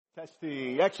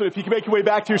Testing. Excellent. If you can make your way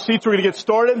back to your seats, we're going to get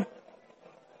started.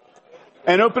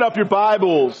 And open up your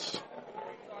Bibles.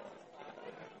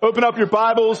 Open up your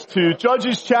Bibles to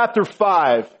Judges chapter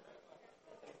 5.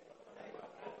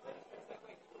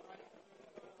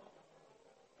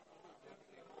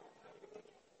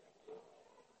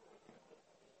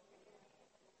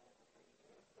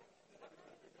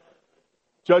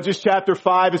 Judges chapter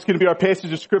 5 is going to be our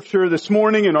passage of Scripture this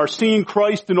morning in our Seeing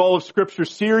Christ in All of Scripture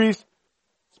series.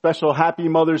 Special happy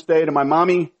Mother's Day to my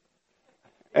mommy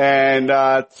and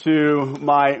to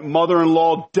my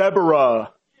mother-in-law,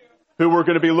 Deborah, who we're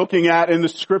going to be looking at in the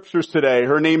Scriptures today.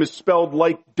 Her name is spelled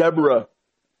like Deborah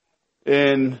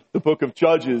in the book of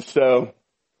Judges, so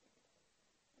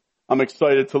I'm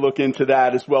excited to look into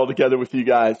that as well together with you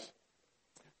guys.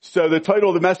 So the title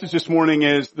of the message this morning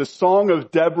is The Song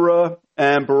of Deborah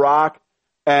and Barak,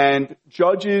 and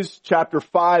Judges chapter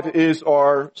 5 is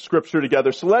our Scripture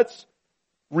together. So let's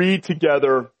read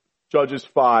together Judges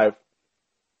 5.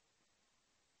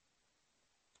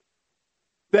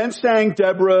 Then sang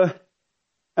Deborah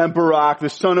and Barak, the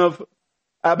son of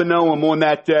Abinoam, on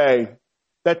that day,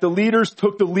 that the leaders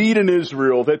took the lead in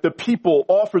Israel, that the people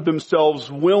offered themselves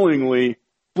willingly.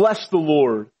 Bless the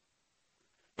Lord.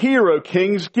 Hear, O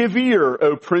kings, give ear,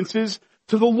 O princes,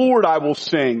 to the Lord I will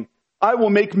sing. I will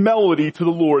make melody to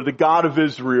the Lord, the God of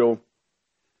Israel.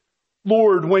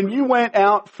 Lord, when you went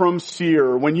out from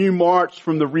Seir, when you marched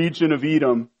from the region of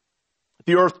Edom,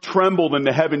 the earth trembled and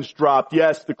the heavens dropped.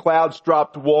 Yes, the clouds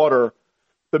dropped water.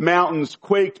 The mountains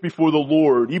quaked before the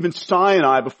Lord, even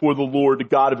Sinai before the Lord, the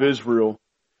God of Israel.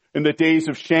 In the days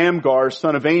of Shamgar,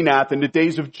 son of Anath, in the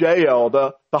days of Jael,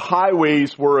 the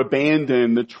highways were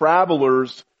abandoned. The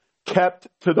travelers kept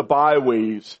to the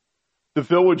byways. The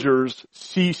villagers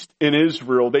ceased in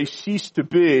Israel. They ceased to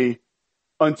be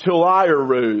until I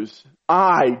arose.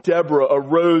 I, Deborah,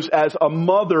 arose as a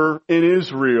mother in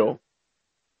Israel.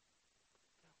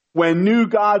 When new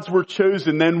gods were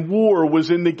chosen, then war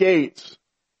was in the gates.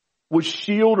 Was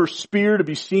shield or spear to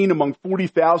be seen among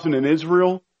 40,000 in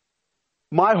Israel?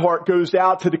 My heart goes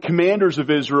out to the commanders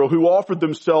of Israel who offered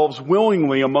themselves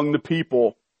willingly among the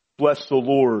people. Bless the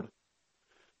Lord.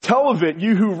 Tell of it,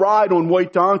 you who ride on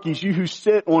white donkeys, you who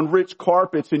sit on rich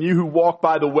carpets, and you who walk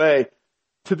by the way,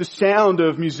 to the sound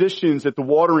of musicians at the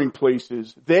watering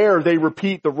places. There they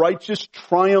repeat the righteous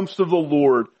triumphs of the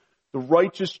Lord, the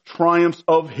righteous triumphs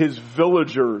of his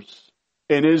villagers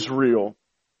in Israel.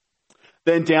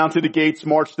 Then down to the gates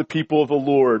marched the people of the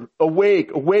Lord. Awake,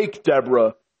 awake,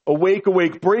 Deborah. Awake,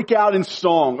 awake. Break out in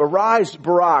song. Arise,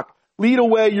 Barak. Lead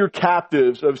away your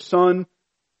captives, O son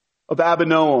of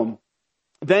Abinoam.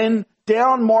 Then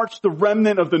down marched the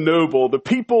remnant of the noble, the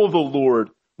people of the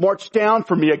Lord. Marched down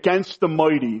for me against the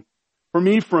mighty. From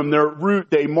Ephraim, their route,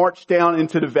 they marched down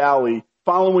into the valley,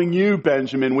 following you,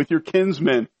 Benjamin, with your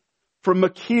kinsmen. From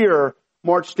Machir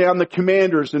marched down the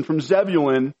commanders, and from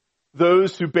Zebulun,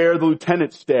 those who bear the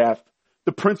lieutenant's staff.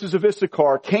 The princes of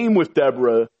Issachar came with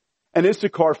Deborah, and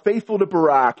Issachar, faithful to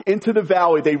Barak, into the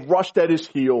valley. They rushed at his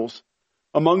heels.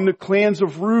 Among the clans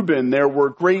of Reuben, there were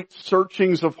great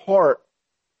searchings of heart.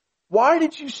 Why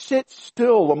did you sit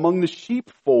still among the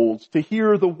sheepfolds to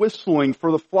hear the whistling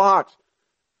for the flocks?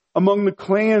 Among the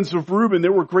clans of Reuben,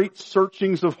 there were great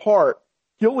searchings of heart.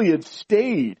 Gilead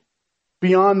stayed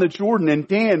beyond the Jordan. And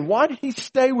Dan, why did he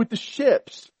stay with the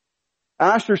ships?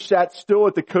 Asher sat still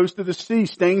at the coast of the sea,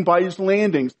 staying by his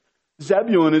landings.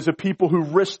 Zebulun is a people who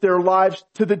risked their lives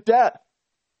to the death.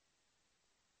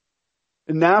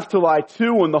 And Naphtali,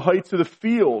 too, on the heights of the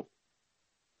field.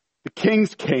 The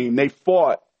kings came, they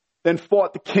fought. Then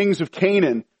fought the kings of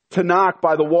Canaan, Tanakh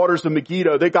by the waters of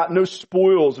Megiddo. They got no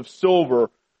spoils of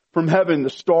silver. From heaven the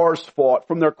stars fought.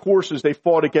 From their courses they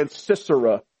fought against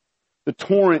Sisera. The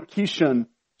torrent Kishon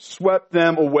swept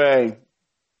them away.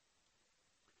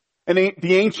 And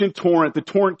the ancient torrent, the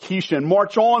torrent Kishon,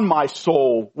 march on, my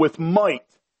soul, with might.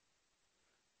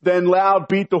 Then loud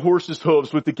beat the horse's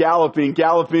hooves with the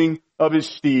galloping of his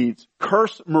steeds.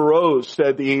 Curse Meroz,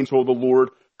 said the angel of the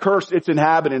Lord. Curse its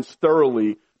inhabitants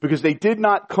thoroughly, because they did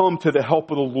not come to the help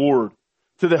of the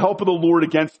Lord,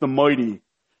 against the mighty.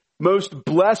 Most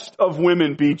blessed of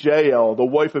women be Jael, the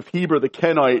wife of Heber the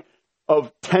Kenite,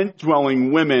 of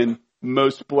tent-dwelling women,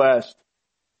 most blessed.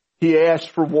 He asked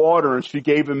for water, and she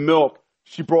gave him milk.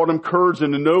 She brought him curds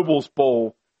in a noble's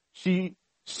bowl. She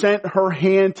sent her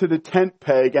hand to the tent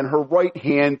peg and her right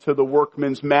hand to the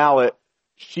workman's mallet.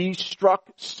 She struck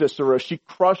Sisera. She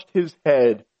crushed his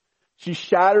head. She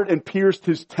shattered and pierced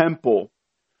his temple.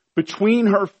 Between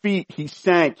her feet he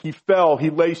sank, he fell, he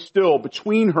lay still.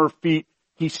 Between her feet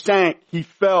he sank, he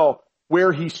fell.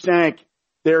 Where he sank,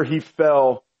 there he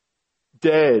fell,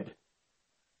 dead.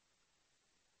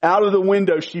 Out of the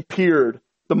window she peered.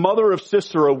 The mother of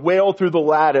Sisera wailed through the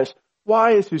lattice.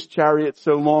 Why is his chariot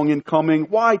so long in coming?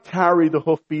 Why tarry the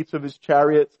hoofbeats of his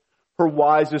chariots? Her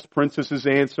wisest princesses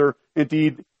answer.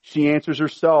 Indeed, she answers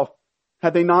herself.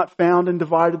 Had they not found and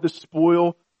divided the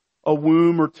spoil, a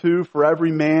womb or two for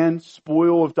every man,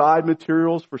 spoil of dyed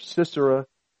materials for Sisera,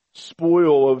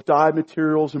 spoil of dyed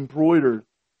materials embroidered,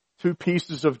 2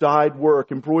 pieces of dyed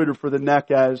work embroidered for the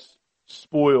neck as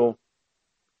spoil.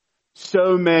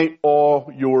 So may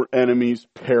all your enemies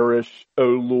perish, O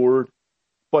Lord,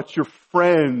 but your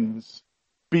friends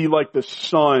be like the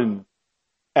sun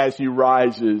as he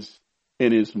rises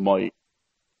in his might.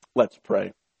 Let's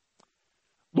pray.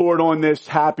 Lord, on this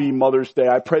happy Mother's Day,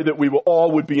 I pray that we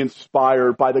all would be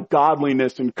inspired by the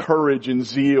godliness and courage and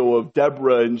zeal of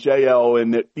Deborah and Jael,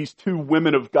 and that these 2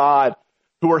 women of God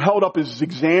who are held up as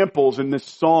examples in this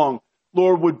song,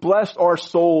 Lord, would bless our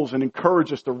souls and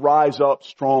encourage us to rise up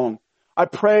strong. I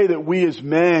pray that we as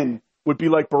men would be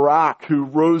like Barak, who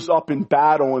rose up in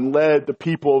battle and led the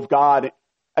people of God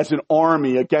as an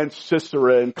army against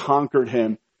Sisera and conquered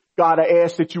him. God, I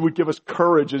ask that you would give us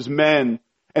courage as men,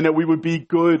 and that we would be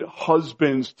good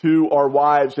husbands to our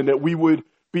wives, and that we would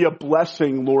be a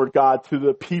blessing, Lord God, to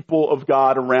the people of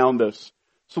God around us.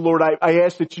 So Lord, I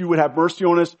ask that you would have mercy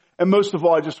on us. And most of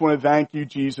all, I just want to thank you,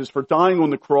 Jesus, for dying on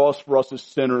the cross for us as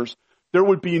sinners. There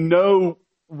would be no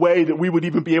way that we would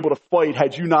even be able to fight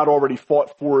had you not already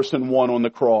fought for us and won on the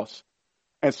cross.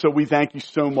 And so we thank you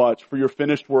so much for your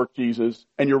finished work, Jesus,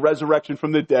 and your resurrection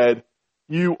from the dead.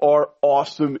 You are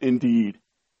awesome indeed.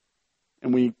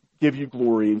 And we give you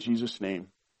glory in Jesus' name.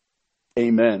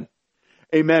 Amen.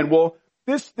 Amen. Well,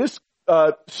 this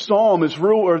psalm is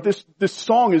real, or this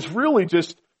song is really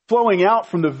just flowing out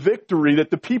from the victory that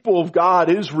the people of God,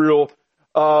 Israel,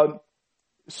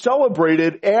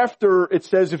 celebrated after, it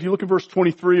says, if you look at verse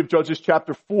 23 of Judges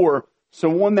chapter 4,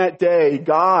 so on that day,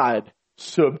 God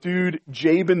subdued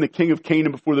Jabin, the king of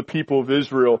Canaan, before the people of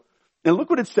Israel. And look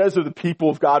what it says of the people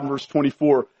of God in verse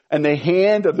 24. And the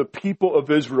hand of the people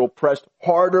of Israel pressed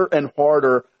harder and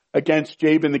harder against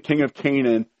Jabin, the king of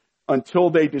Canaan, until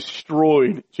they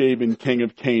destroyed Jabin, king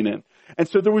of Canaan. And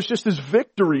so there was just this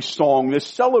victory song, this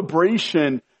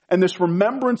celebration, and this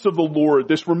remembrance of the Lord,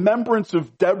 this remembrance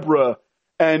of Deborah,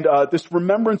 and this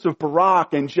remembrance of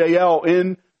Barak and Jael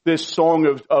in this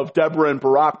song of Deborah and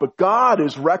Barak. But God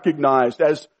is recognized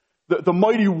as the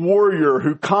mighty warrior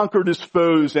who conquered his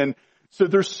foes. And so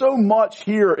there's so much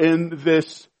here in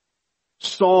this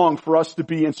song for us to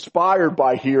be inspired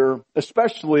by here,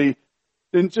 especially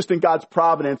in God's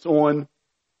providence on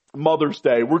Mother's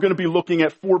Day. We're going to be looking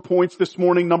at 4 points this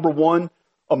morning. Number 1,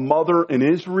 a mother in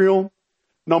Israel.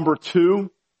 Number 2,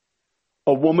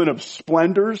 a woman of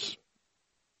splendors.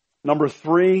 Number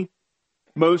 3,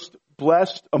 most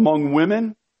blessed among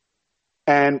women.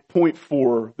 And point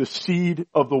 4, the seed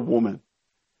of the woman.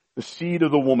 The seed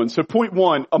of the woman. So point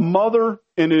 1, a mother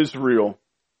in Israel.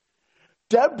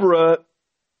 Deborah,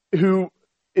 who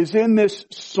is in this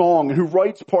song, who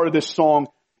writes part of this song,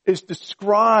 is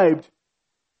described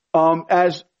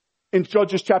as, in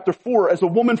Judges chapter 4, as a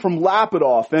woman from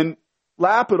Lapidoth. And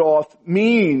Lapidoth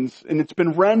means, and it's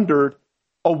been rendered,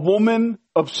 a woman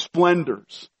of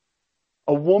splendors.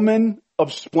 A woman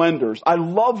of splendors. I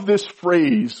love this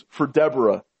phrase for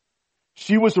Deborah.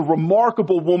 She was a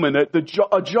remarkable woman, a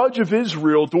judge of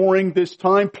Israel during this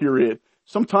time period,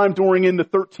 sometime during in the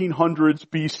 1300s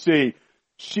BC.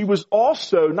 She was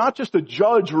also not just a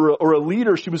judge or a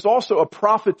leader, she was also a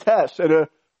prophetess and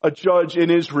a judge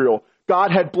in Israel.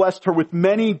 God had blessed her with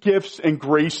many gifts and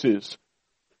graces.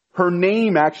 Her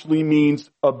name actually means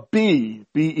a bee,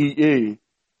 B-E-E.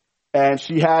 And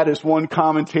she had, as one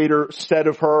commentator said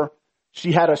of her,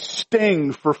 she had a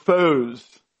sting for foes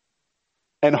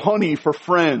and honey for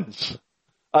friends.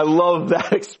 I love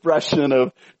that expression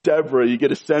of Deborah. You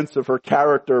get a sense of her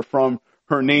character from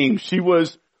her name. She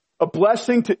was a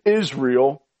blessing to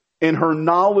Israel in her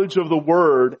knowledge of the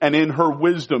word and in her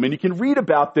wisdom. And you can read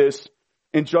about this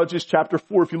in Judges chapter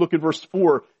 4. If you look at verse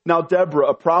 4, now Deborah,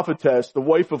 a prophetess, the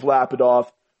wife of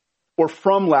Lapidoth, or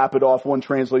from Lapidoth, one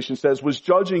translation says, was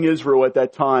judging Israel at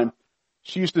that time.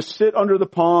 She used to sit under the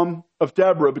palm of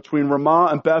Deborah between Ramah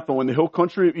and Bethel in the hill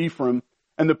country of Ephraim,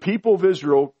 and the people of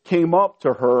Israel came up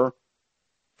to her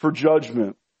for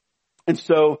judgment. And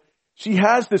so she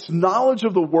has this knowledge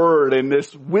of the word and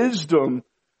this wisdom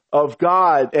of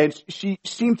God, and she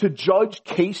seemed to judge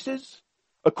cases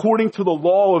according to the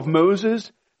law of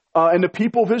Moses. And the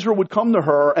people of Israel would come to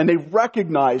her, and they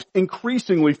recognized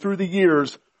increasingly through the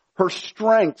years her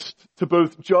strengths to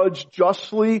both judge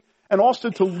justly and also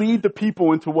to lead the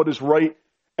people into what is right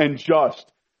and just.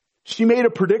 She made a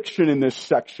prediction in this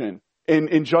section.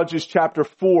 in Judges chapter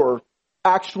 4,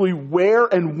 actually where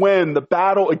and when the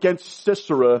battle against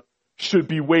Sisera should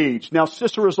be waged. Now,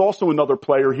 Sisera is also another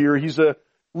player here. He's a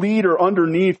leader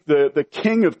underneath the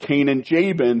king of Canaan,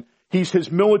 Jabin. He's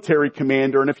his military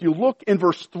commander. And if you look in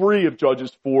verse 3 of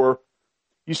Judges 4,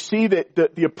 you see that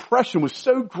the oppression was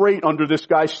so great under this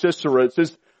guy Sisera. It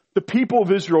says, the people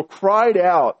of Israel cried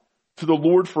out to the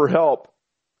Lord for help.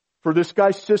 For this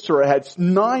guy Sisera had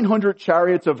 900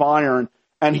 chariots of iron,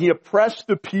 and he oppressed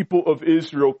the people of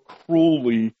Israel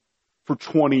cruelly for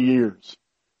 20 years.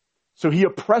 So he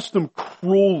oppressed them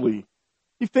cruelly.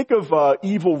 You think of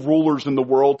evil rulers in the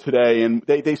world today, and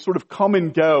they sort of come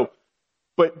and go.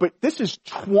 But this is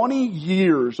 20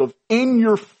 years of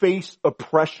in-your-face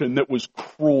oppression that was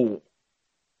cruel.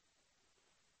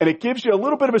 And it gives you a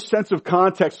little bit of a sense of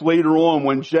context later on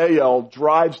when Jael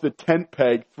drives the tent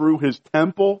peg through his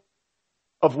temple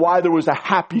of why there was a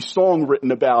happy song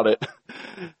written about it.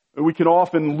 We can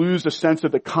often lose a sense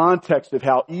of the context of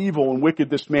how evil and wicked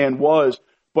this man was.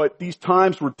 But these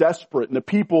times were desperate, and the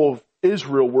people of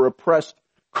Israel were oppressed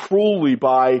cruelly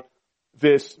by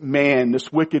this man,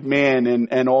 this wicked man,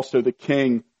 and also the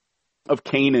king of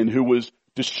Canaan, who was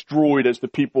destroyed as the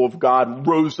people of God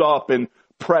rose up and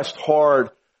pressed hard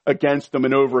against them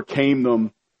and overcame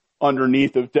them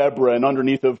underneath of Deborah and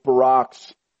underneath of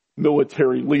Barak's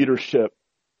military leadership.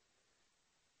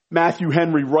 Matthew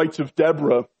Henry writes of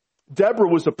Deborah, Deborah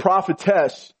was a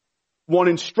prophetess, one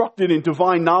instructed in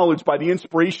divine knowledge by the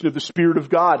inspiration of the Spirit of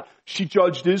God. She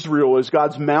judged Israel as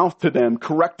God's mouth to them,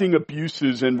 correcting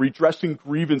abuses and redressing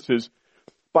grievances.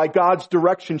 By God's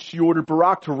direction, she ordered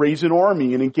Barak to raise an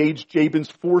army and engage Jabin's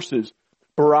forces.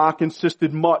 Barak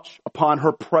insisted much upon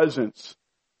her presence.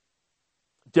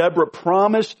 Deborah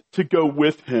promised to go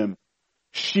with him.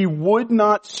 She would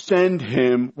not send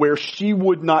him where she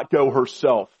would not go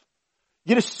herself.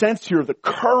 You get a sense here of the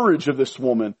courage of this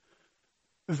woman.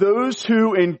 Those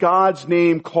who in God's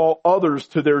name call others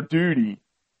to their duty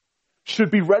should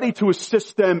be ready to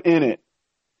assist them in it.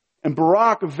 And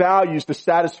Barak values the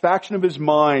satisfaction of his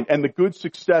mind and the good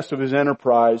success of his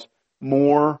enterprise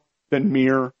more than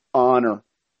mere honor.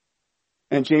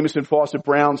 And Jamieson Fawcett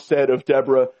Brown said of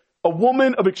Deborah, a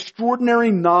woman of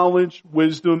extraordinary knowledge,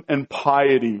 wisdom, and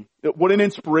piety. What an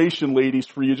inspiration, ladies,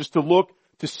 for you just to look,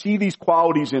 to see these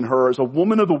qualities in her as a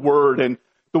woman of the word and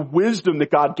the wisdom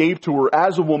that God gave to her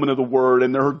as a woman of the word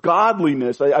and her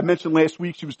godliness. I mentioned last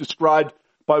week she was described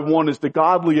by one as the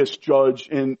godliest judge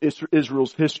in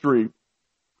Israel's history.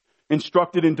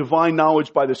 Instructed in divine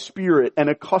knowledge by the Spirit and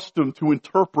accustomed to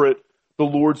interpret the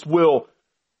Lord's will,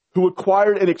 who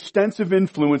acquired an extensive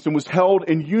influence and was held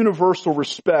in universal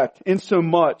respect,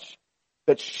 insomuch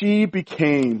that she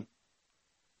became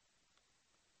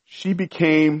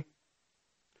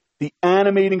the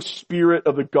animating spirit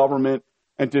of the government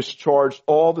and discharged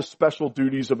all the special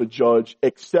duties of a judge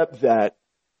except that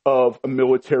of a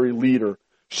military leader.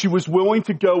 She was willing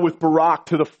to go with Barak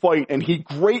to the fight, and he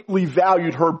greatly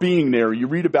valued her being there. You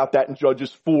read about that in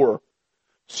Judges 4.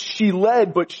 She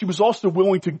led, but she was also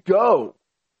willing to go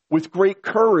with great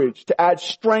courage to add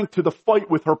strength to the fight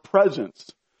with her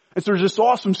presence. And so there's this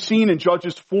awesome scene in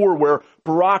Judges 4 where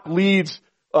Barak leads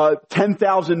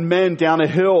 10,000 men down a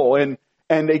hill, and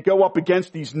they go up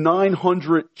against these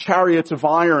 900 chariots of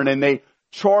iron, and they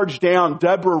charge down.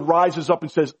 Deborah rises up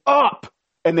and says, up!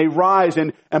 And they rise,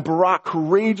 and Barak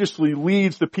courageously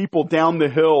leads the people down the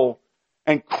hill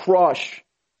and crush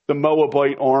the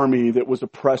Moabite army that was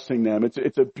oppressing them.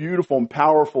 It's a beautiful and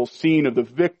powerful scene of the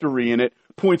victory, and it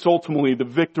points ultimately the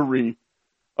victory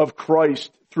of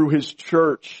Christ through his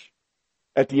church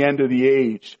at the end of the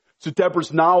age. So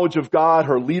Deborah's knowledge of God,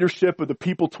 her leadership of the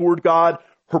people toward God,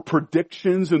 her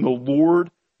predictions in the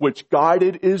Lord, which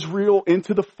guided Israel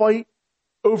into the fight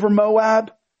over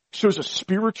Moab, shows a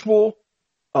spiritual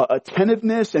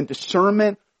attentiveness and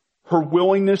discernment, her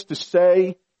willingness to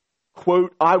say,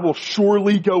 quote, I will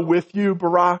surely go with you,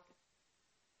 Barak,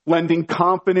 lending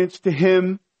confidence to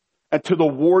him and to the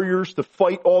warriors to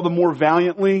fight all the more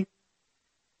valiantly,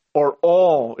 are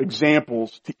all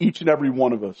examples to each and every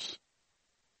one of us.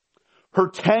 Her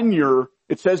tenure,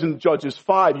 it says in Judges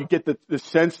 5, you get the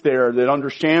sense there that under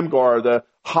Shamgar, the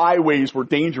highways were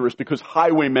dangerous because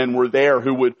highwaymen were there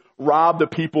who would rob the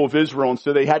people of Israel. And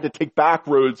so they had to take back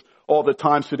roads all the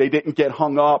time so they didn't get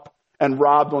hung up and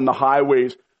robbed on the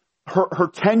highways. Her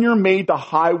tenure made the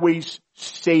highways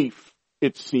safe,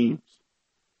 it seems,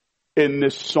 in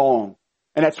this song.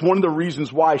 And that's one of the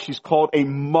reasons why she's called a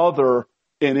mother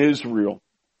in Israel.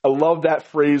 I love that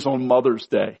phrase on Mother's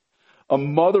Day. A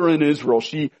mother in Israel.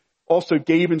 She also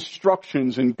gave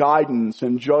instructions and guidance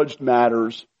and judged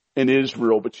matters in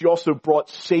Israel, but she also brought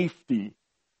safety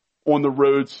on the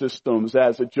road systems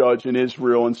as a judge in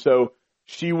Israel. And so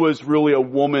she was really a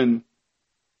woman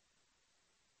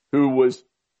who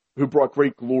brought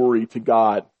great glory to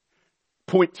God.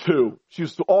 Point 2, she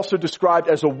was also described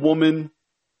as a woman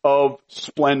of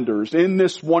splendors. In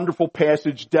this wonderful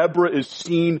passage, Deborah is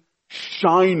seen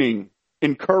shining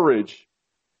in courage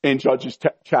in Judges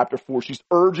chapter 4. She's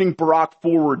urging Barak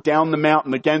forward down the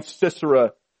mountain against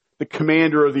Sisera, the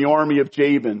commander of the army of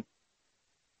Jabin.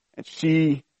 And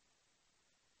she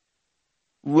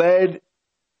led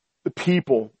the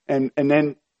people, and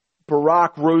then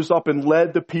Barak rose up and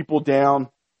led the people down,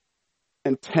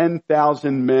 and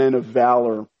 10,000 men of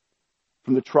valor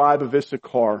from the tribe of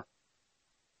Issachar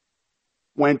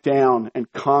went down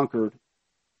and conquered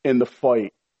in the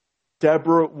fight.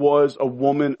 Deborah was a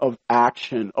woman of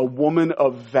action, a woman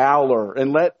of valor,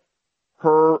 and let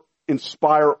her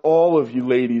inspire all of you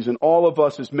ladies and all of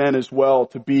us as men as well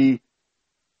to be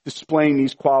displaying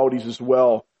these qualities as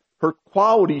well. Her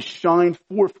qualities shine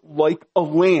forth like a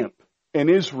lamp in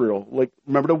Israel. Like,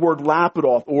 remember the word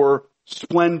lapidoth, or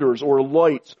splendors, or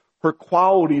lights. Her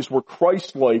qualities were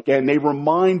Christ-like, and they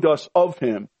remind us of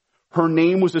him. Her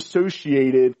name was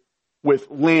associated with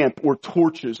lamp, or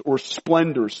torches, or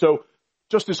splendors. So,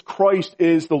 just as Christ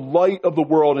is the light of the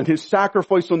world, and his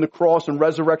sacrifice on the cross and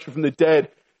resurrection from the dead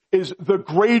is the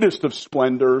greatest of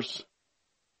splendors,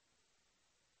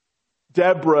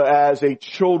 Deborah, as a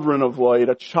children of light,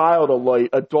 a child of light,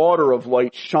 a daughter of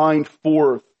light, shined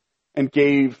forth and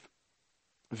gave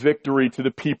victory to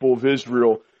the people of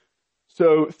Israel.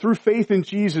 So through faith in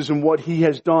Jesus and what he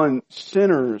has done,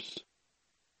 sinners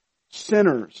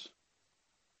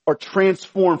are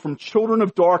transformed from children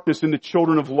of darkness into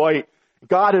children of light.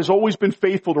 God has always been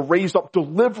faithful to raise up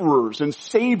deliverers and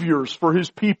saviors for his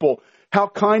people. How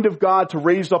kind of God to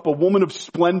raise up a woman of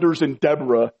splendors in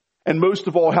Deborah. And most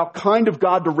of all, how kind of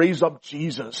God to raise up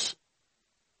Jesus,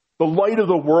 the light of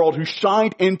the world, who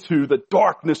shined into the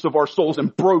darkness of our souls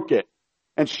and broke it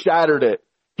and shattered it.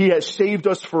 He has saved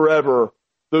us forever,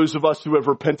 those of us who have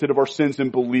repented of our sins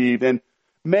and believed. And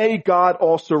may God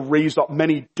also raise up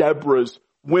many Deborahs,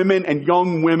 women and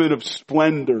young women of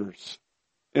splendors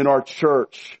in our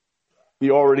church. He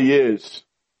already is.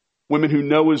 Women who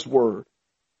know his word,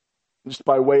 just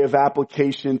by way of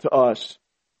application to us,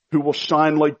 who will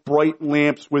shine like bright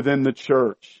lamps within the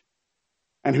church,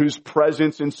 and whose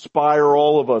presence inspire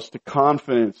all of us to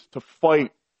confidence, to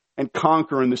fight and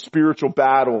conquer in the spiritual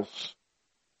battles,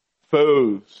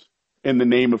 foes, in the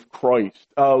name of Christ.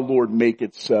 Oh, Lord, make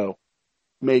it so.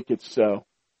 Make it so.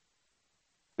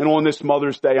 And on this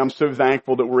Mother's Day, I'm so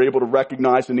thankful that we're able to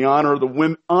recognize and honor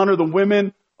the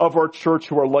women of our church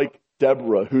who are like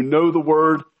Deborah, who know the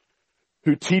word,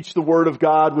 who teach the word of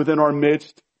God within our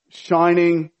midst,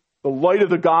 shining the light of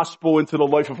the gospel into the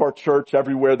life of our church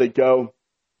everywhere they go,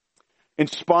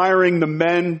 inspiring the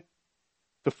men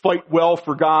to fight well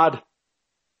for God,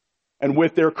 and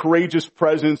with their courageous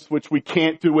presence, which we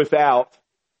can't do without,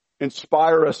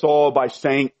 inspire us all by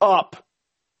saying up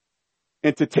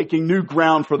into taking new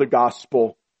ground for the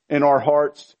gospel in our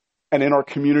hearts and in our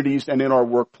communities and in our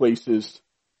workplaces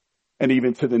and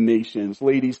even to the nations.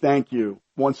 Ladies, thank you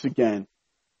once again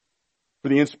for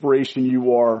the inspiration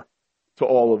you are to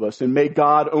all of us. And may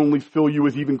God only fill you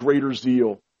with even greater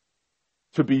zeal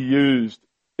to be used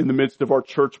in the midst of our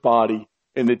church body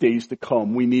in the days to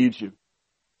come. We need you.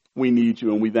 We need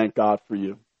you, and we thank God for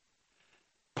you.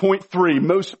 Point 3,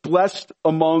 most blessed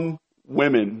among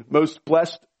women. Most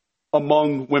blessed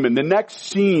among women. The next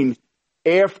scene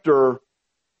after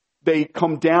they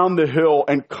come down the hill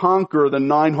and conquer the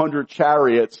 900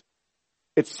 chariots,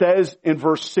 it says in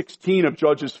verse 16 of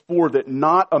Judges 4 that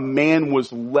not a man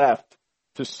was left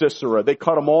to Sisera. They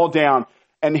cut them all down.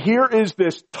 And here is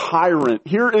this tyrant.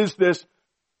 Here is this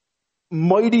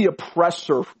mighty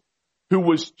oppressor who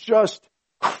was just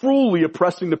cruelly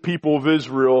oppressing the people of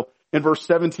Israel. In verse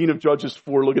 17 of Judges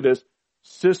 4, look at this.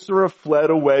 Sisera fled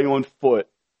away on foot.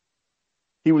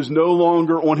 He was no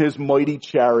longer on his mighty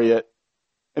chariot.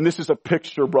 And this is a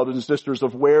picture, brothers and sisters,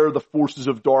 of where the forces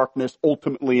of darkness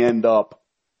ultimately end up.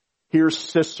 Here's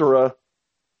Sisera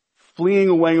fleeing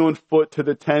away on foot to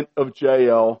the tent of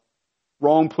Jael.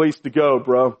 Wrong place to go,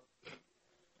 bro.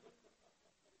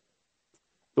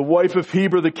 The wife of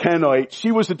Heber the Kenite,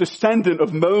 she was a descendant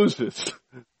of Moses.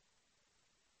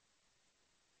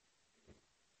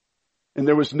 And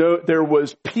there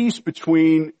was peace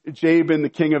between Jabin, the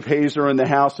king of Hazor, and the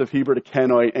house of Heber the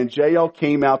Kenite. And Jael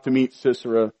came out to meet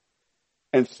Sisera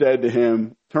and said to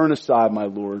him, "Turn aside, my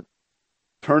lord.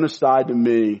 Turn aside to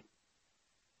me.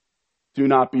 Do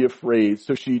not be afraid."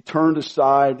 So she turned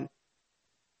aside.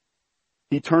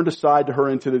 He turned aside to her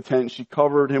into the tent. She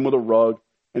covered him with a rug.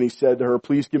 And he said to her,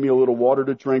 please give me a little water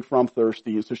to drink, for I'm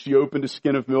thirsty. And so she opened a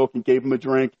skin of milk and gave him a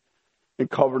drink and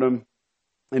covered him.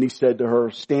 And he said to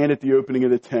her, stand at the opening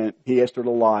of the tent. He asked her to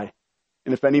lie.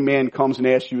 And if any man comes and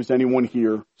asks you, is anyone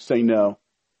here? Say no.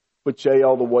 But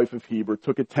Jael, the wife of Heber,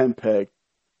 took a tent peg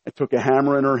and took a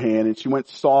hammer in her hand, and she went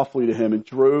softly to him and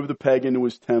drove the peg into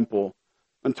his temple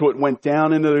until it went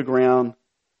down into the ground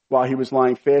while he was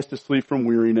lying fast asleep from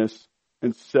weariness.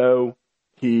 And so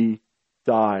he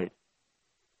died.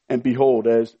 And behold,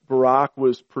 as Barak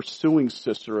was pursuing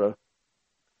Sisera,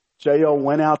 Jael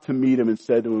went out to meet him and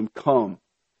said to him, come,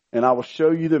 and I will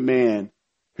show you the man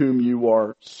whom you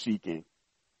are seeking.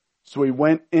 So he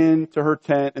went into her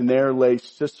tent, and there lay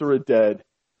Sisera dead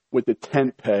with the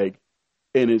tent peg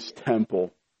in his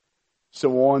temple.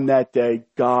 So on that day,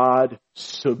 God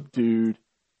subdued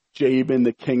Jabin,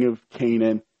 the king of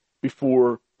Canaan,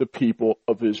 before the people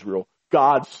of Israel.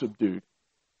 God subdued.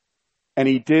 And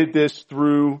he did this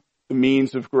through the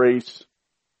means of grace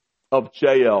of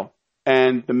Jael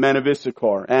and the men of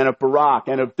Issachar and of Barak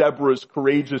and of Deborah's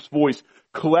courageous voice.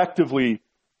 Collectively,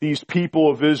 these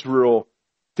people of Israel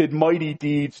did mighty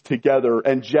deeds together.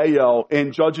 And Jael,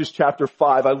 in Judges chapter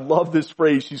 5, I love this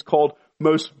phrase. She's called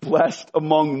most blessed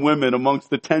among women, amongst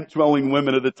the tent-dwelling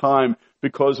women of the time,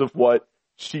 because of what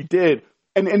she did.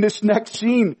 And this next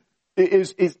scene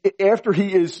is after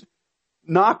he is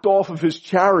knocked off of his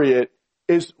chariot,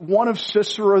 is one of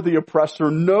Sisera the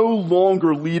oppressor no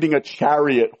longer leading a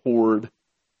chariot horde,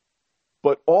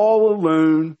 but all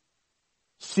alone,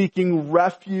 seeking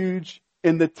refuge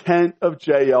in the tent of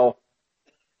Jael,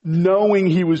 knowing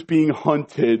he was being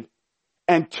hunted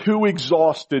and too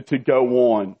exhausted to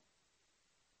go on.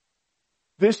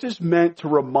 This is meant to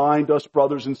remind us,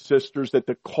 brothers and sisters, that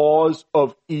the cause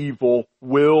of evil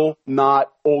will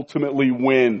not ultimately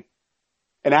win.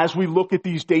 And as we look at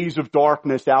these days of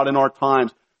darkness out in our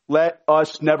times, let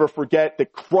us never forget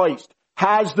that Christ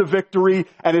has the victory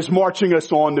and is marching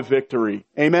us on to victory.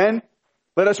 Amen?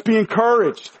 Let us be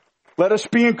encouraged. Let us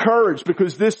be encouraged,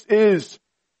 because this is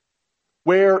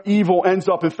where evil ends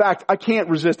up. In fact, I can't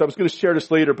resist. I was going to share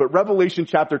this later, but Revelation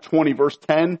chapter 20, verse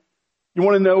 10. You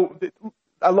want to know?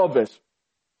 I love this.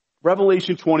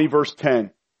 Revelation 20, verse 10.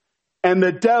 And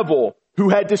the devil who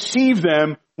had deceived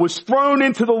them was thrown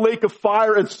into the lake of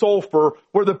fire and sulfur,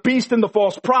 where the beast and the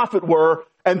false prophet were,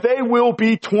 and they will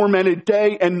be tormented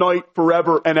day and night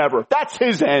forever and ever. That's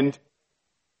his end.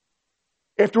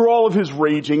 After all of his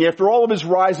raging, after all of his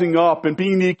rising up and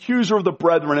being the accuser of the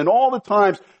brethren, and all the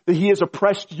times that he has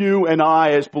oppressed you and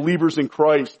I as believers in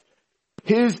Christ,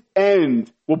 his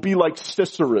end will be like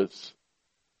Sisera's,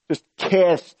 just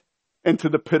cast into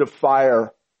the pit of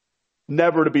fire,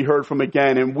 never to be heard from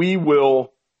again, and we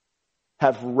will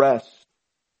have rest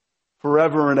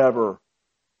forever and ever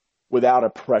without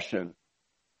oppression.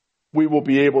 We will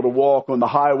be able to walk on the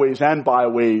highways and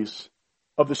byways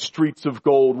of the streets of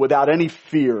gold without any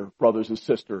fear, brothers and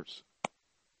sisters,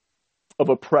 of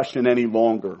oppression any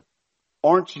longer.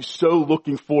 Aren't you so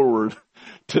looking forward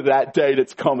to that day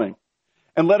that's coming?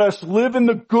 And let us live in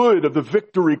the good of the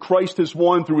victory Christ has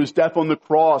won through his death on the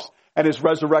cross and his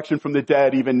resurrection from the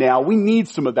dead even now. We need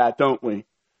some of that, don't we?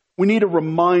 We need a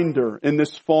reminder in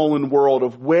this fallen world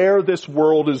of where this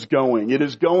world is going. It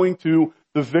is going to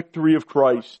the victory of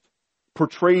Christ,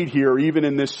 portrayed here even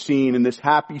in this scene, in this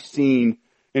happy scene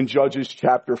in Judges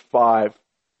chapter 5.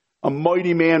 A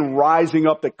mighty man rising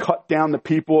up to cut down the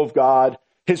people of God,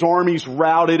 his armies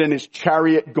routed and his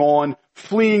chariot gone,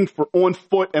 fleeing on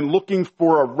foot and looking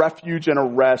for a refuge and a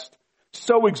rest.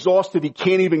 So exhausted he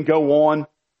can't even go on.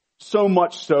 So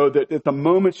much so that at the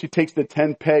moment she takes the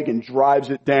tent peg and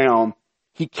drives it down,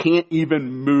 he can't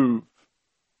even move.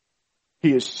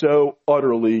 He is so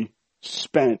utterly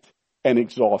spent and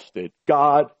exhausted.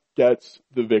 God gets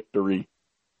the victory.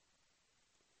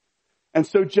 And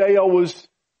so Jael was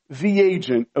the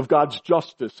agent of God's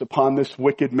justice upon this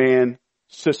wicked man,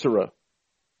 Sisera.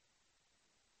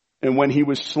 And when he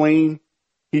was slain,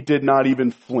 he did not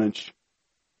even flinch.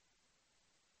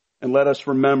 And let us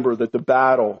remember that the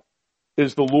battle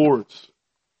is the Lord's,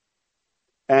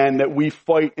 and that we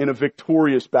fight in a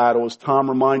victorious battle, as Tom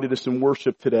reminded us in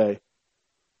worship today.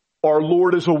 Our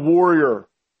Lord is a warrior,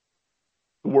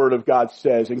 the Word of God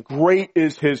says, and great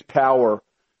is his power.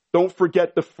 Don't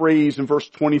forget the phrase in verse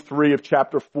 23 of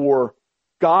chapter 4.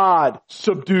 God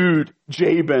subdued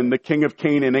Jabin, the king of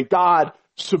Canaan, and God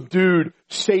subdued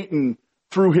Satan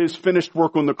through his finished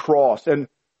work on the cross. And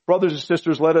brothers and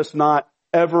sisters, let us not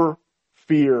ever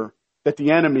fear that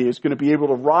the enemy is going to be able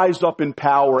to rise up in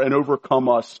power and overcome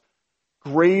us.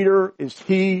 Greater is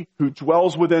he who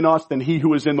dwells within us than he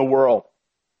who is in the world.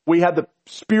 We have the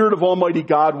Spirit of Almighty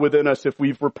God within us if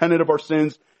we've repented of our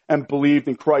sins and believed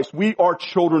in Christ. We are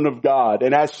children of God,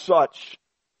 and as such,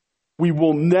 we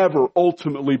will never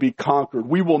ultimately be conquered.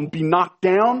 We will be knocked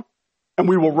down, and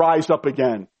we will rise up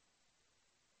again.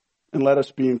 And let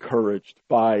us be encouraged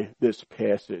by this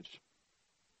passage.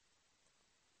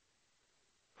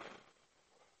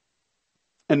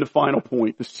 And the final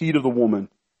point, the seed of the woman.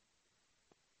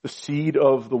 The seed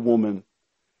of the woman.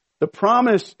 The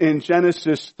promise in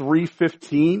Genesis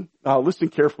 3:15, listen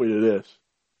carefully to this,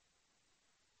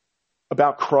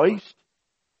 about Christ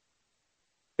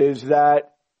is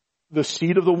that the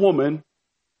seed of the woman,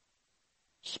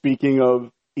 speaking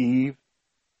of Eve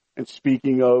and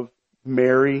speaking of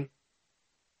Mary,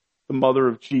 the mother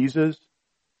of Jesus,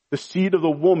 the seed of the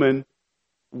woman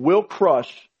will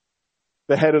crush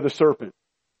the head of the serpent,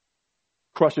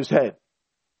 crush his head.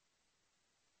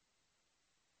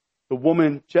 The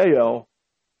woman, Jael,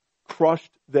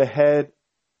 crushed the head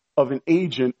of an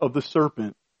agent of the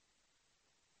serpent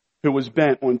who was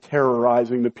bent on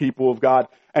terrorizing the people of God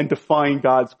and defying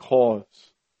God's cause.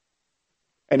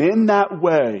 And in that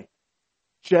way,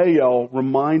 Jael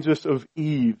reminds us of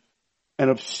Eve and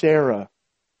of Sarah,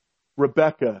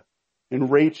 Rebecca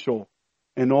and Rachel,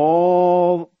 and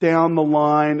all down the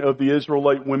line of the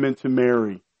Israelite women to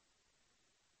Mary,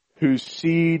 whose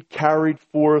seed carried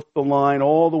forth the line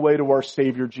all the way to our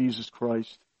Savior, Jesus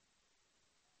Christ.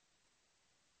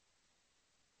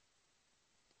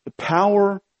 The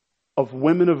power of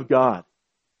women of God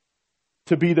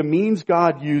to be the means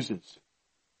God uses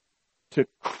to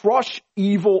crush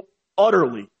evil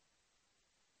utterly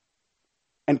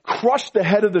and crush the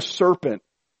head of the serpent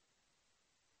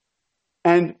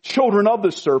and children of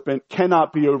the serpent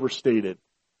cannot be overstated.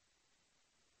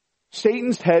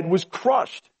 Satan's head was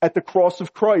crushed at the cross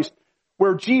of Christ,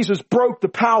 where Jesus broke the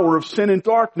power of sin and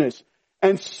darkness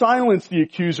and silenced the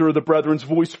accuser of the brethren's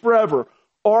voice forever.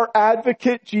 Our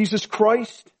advocate, Jesus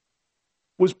Christ,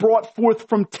 was brought forth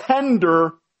from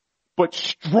tender but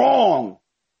strong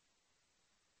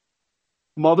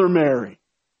Mother Mary,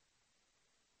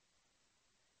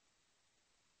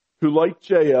 who, like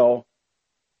Jael,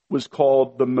 was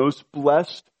called the most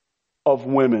blessed of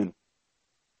women.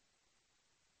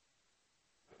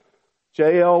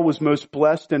 Jael was most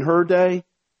blessed in her day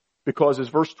because, as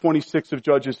verse 26 of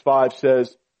Judges 5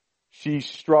 says, she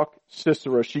struck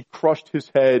Sisera, she crushed his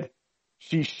head,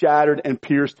 she shattered and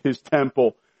pierced his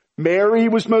temple. Mary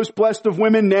was most blessed of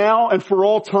women now and for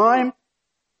all time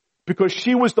because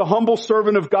she was the humble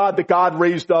servant of God that God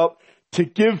raised up to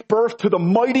give birth to the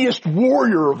mightiest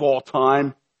warrior of all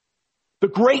time, the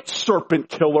great serpent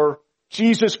killer,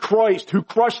 Jesus Christ, who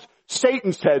crushed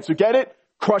Satan's head. So get it?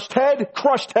 Crushed head,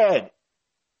 crushed head.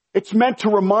 It's meant to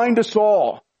remind us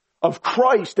all of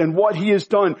Christ and what he has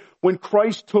done when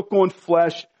Christ took on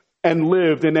flesh and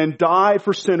lived and then died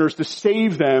for sinners to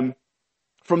save them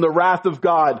from the wrath of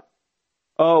God.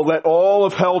 Oh, let all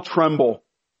of hell tremble.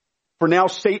 For now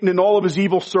Satan and all of his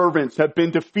evil servants have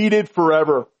been defeated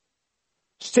forever.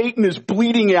 Satan is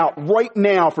bleeding out right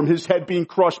now from his head being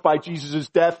crushed by Jesus'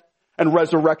 death and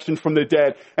resurrection from the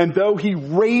dead. And though he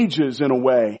rages in a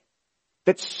way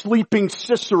that sleeping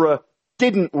Sisera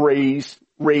didn't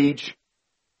rage,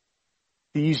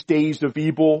 these days of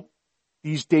evil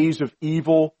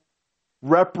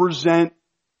represent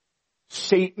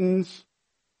Satan's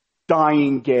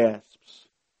dying gasps,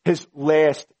 his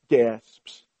last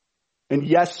gasps. And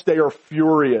yes, they are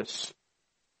furious,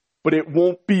 but it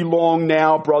won't be long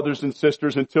now, brothers and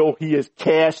sisters, until he is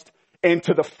cast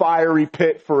into the fiery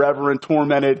pit forever and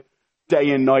tormented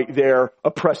day and night there,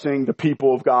 oppressing the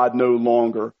people of God no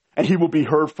longer. And he will be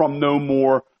heard from no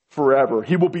more forever.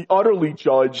 He will be utterly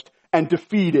judged and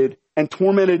defeated and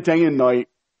tormented day and night.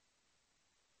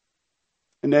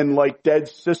 And then, like dead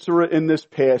Sisera in this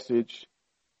passage,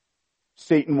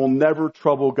 Satan will never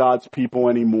trouble God's people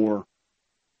anymore.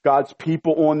 God's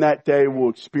people on that day will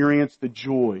experience the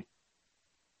joy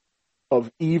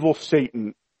of evil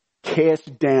Satan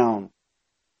cast down.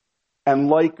 And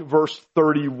like verse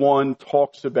 31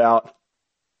 talks about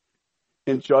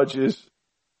in Judges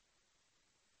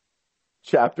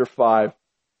chapter 5,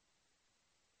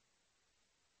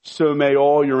 so may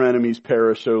all your enemies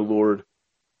perish, O Lord,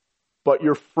 but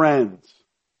your friends.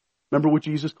 Remember what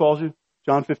Jesus calls you?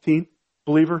 John 15,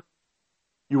 believer?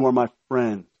 You are my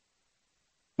friend.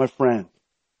 My friend.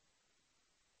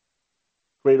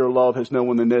 Greater love has no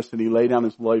one than this, and he laid down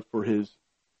his life for his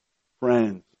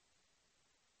friends.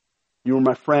 You are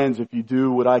my friends if you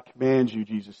do what I command you,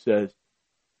 Jesus says.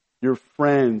 Your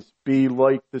friends be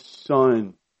like the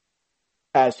sun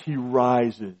as he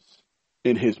rises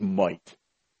in his might.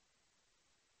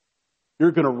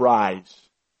 You're going to rise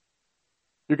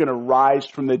You're going to rise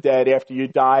from the dead after you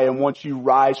die. And once you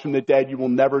rise from the dead, you will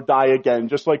never die again.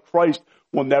 Just like Christ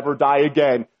will never die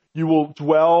again. You will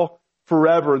dwell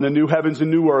forever in the new heavens and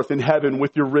new earth in heaven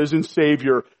with your risen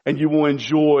Savior, and you will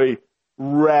enjoy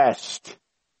rest.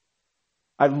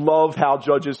 I love how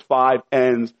Judges 5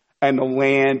 ends, and the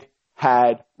land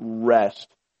had rest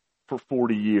for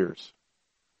 40 years.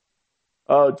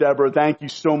 Oh, Deborah, thank you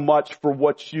so much for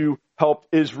what you helped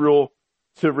Israel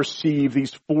to receive,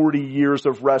 these 40 years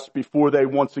of rest before they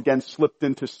once again slipped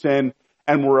into sin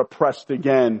and were oppressed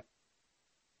again.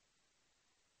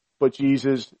 But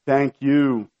Jesus, thank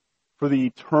you for the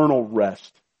eternal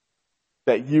rest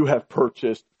that you have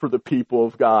purchased for the people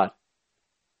of God.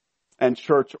 And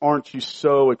church, aren't you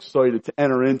so excited to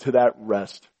enter into that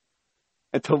rest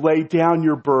and to lay down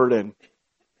your burden,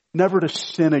 never to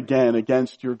sin again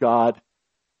against your God,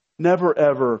 never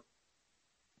ever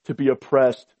to be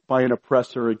oppressed by an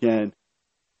oppressor again,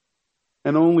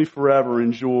 and only forever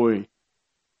enjoy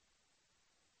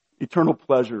eternal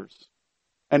pleasures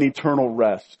and eternal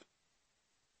rest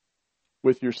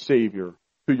with your Savior,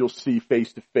 who you'll see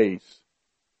face to face,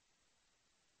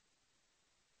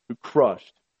 who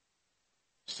crushed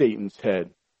Satan's head.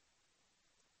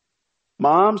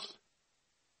 Moms,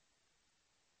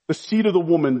 the seed of the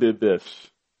woman did this.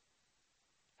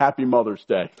 Happy Mother's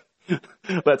Day.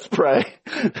 Let's pray.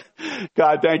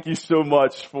 God, thank you so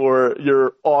much for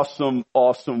your awesome,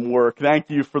 awesome work. Thank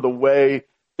you for the way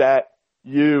that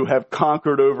you have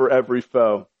conquered over every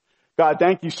foe. God,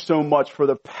 thank you so much for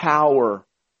the power,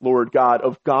 Lord God,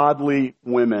 of godly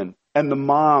women and the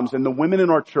moms and the women in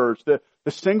our church, the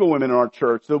single women in our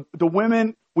church. The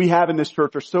women we have in this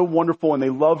church are so wonderful and they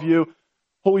love you.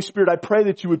 Holy Spirit, I pray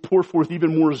that you would pour forth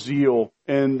even more zeal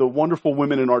in the wonderful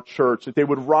women in our church, that they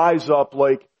would rise up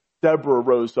like Deborah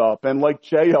rose up and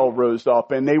like Jael rose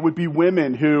up, and they would be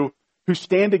women who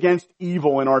stand against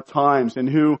evil in our times and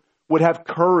who would have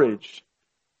courage,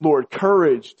 Lord,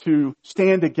 courage to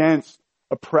stand against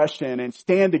oppression and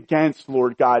stand against,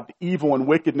 Lord God, evil and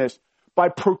wickedness by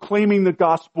proclaiming the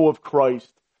gospel of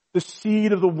Christ. The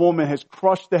seed of the woman has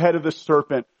crushed the head of the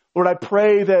serpent. Lord, I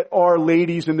pray that our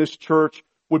ladies in this church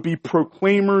would be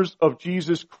proclaimers of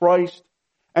Jesus Christ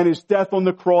and his death on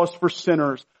the cross for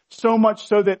sinners, so much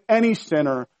so that any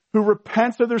sinner who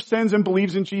repents of their sins and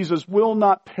believes in Jesus will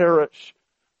not perish,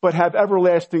 but have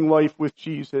everlasting life with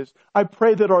Jesus. I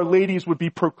pray that our ladies would be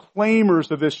proclaimers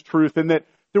of this truth and that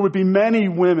there would be many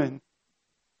women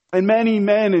and many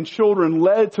men and children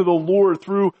led to the Lord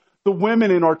through the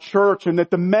women in our church, and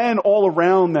that the men all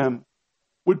around them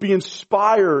would be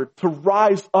inspired to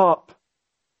rise up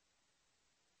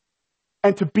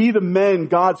and to be the men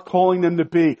God's calling them to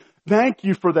be. Thank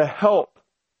you for the help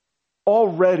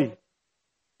already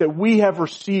that we have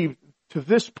received to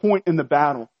this point in the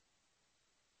battle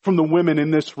from the women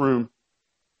in this room.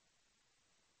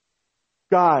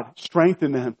 God,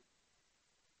 strengthen them.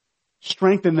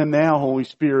 Strengthen them now, Holy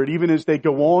Spirit, even as they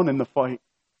go on in the fight.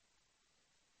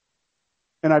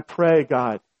 And I pray,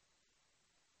 God,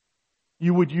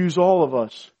 you would use all of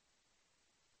us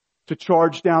to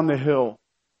charge down the hill,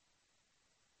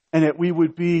 and that we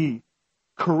would be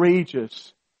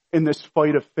courageous in this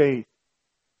fight of faith.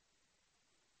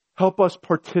 Help us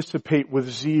participate with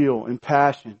zeal and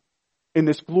passion in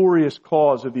this glorious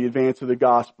cause of the advance of the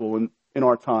gospel in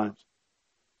our times.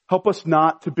 Help us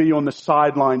not to be on the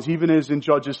sidelines, even as in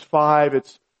Judges 5,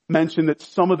 it's mentioned that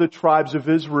some of the tribes of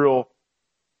Israel,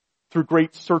 through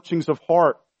great searchings of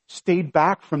heart, stayed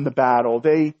back from the battle.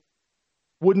 They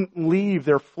wouldn't leave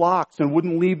their flocks and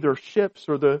wouldn't leave their ships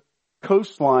or the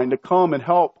coastline to come and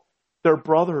help their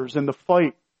brothers in the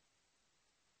fight.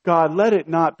 God, let it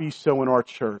not be so in our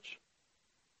church.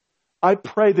 I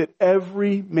pray that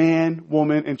every man,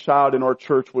 woman, and child in our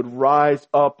church would rise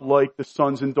up like the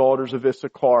sons and daughters of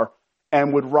Issachar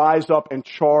and would rise up and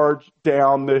charge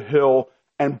down the hill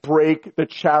and break the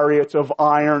chariots of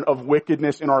iron of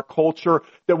wickedness in our culture,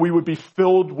 that we would be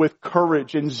filled with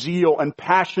courage and zeal and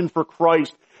passion for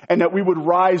Christ, and that we would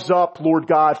rise up, Lord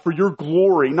God, for your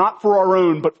glory, not for our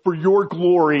own, but for your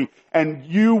glory, and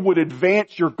you would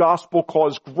advance your gospel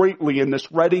cause greatly in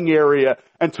this Reading area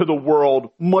and to the world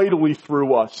mightily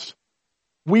through us.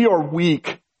 We are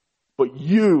weak, but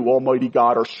you, Almighty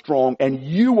God, are strong, and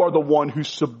you are the one who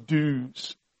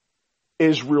subdues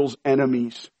Israel's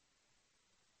enemies.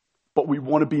 But we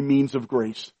want to be means of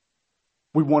grace.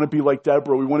 We want to be like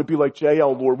Deborah. We want to be like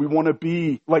Jael, Lord. We want to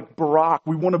be like Barak.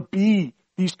 We want to be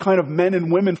these kind of men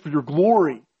and women for your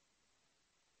glory.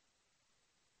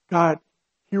 God,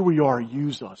 here we are.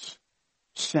 Use us.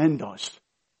 Send us.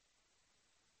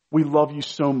 We love you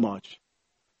so much.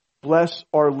 Bless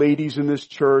our ladies in this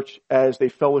church as they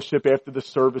fellowship after the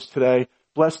service today.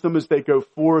 Bless them as they go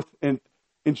forth and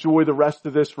enjoy the rest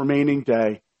of this remaining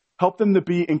day. Help them to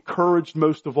be encouraged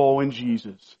most of all in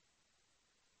Jesus.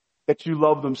 That you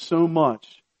love them so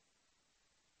much,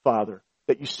 Father,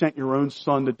 that you sent your own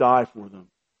Son to die for them.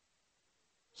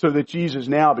 So that Jesus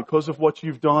now, because of what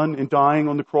you've done in dying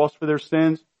on the cross for their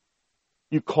sins,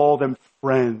 you call them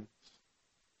friends.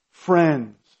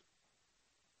 Friends.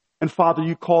 And Father,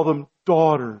 you call them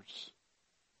daughters.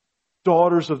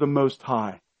 Daughters of the Most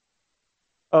High.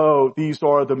 Oh, these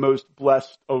are the most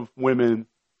blessed of women.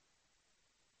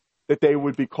 That they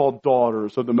would be called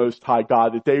daughters of the Most High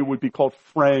God. That they would be called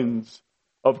friends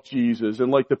of Jesus.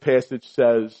 And like the passage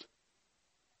says,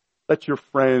 let your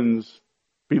friends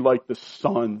be like the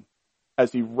sun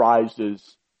as he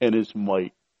rises in his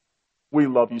might. We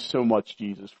love you so much,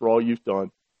 Jesus, for all you've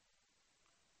done.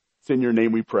 It's in your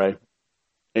name we pray.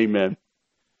 Amen.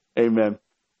 Amen.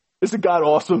 Isn't God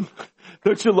awesome?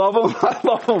 Don't you love him? I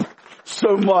love him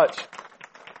so much.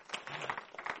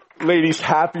 Ladies,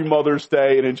 happy Mother's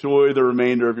Day and enjoy the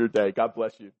remainder of your day. God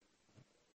bless you.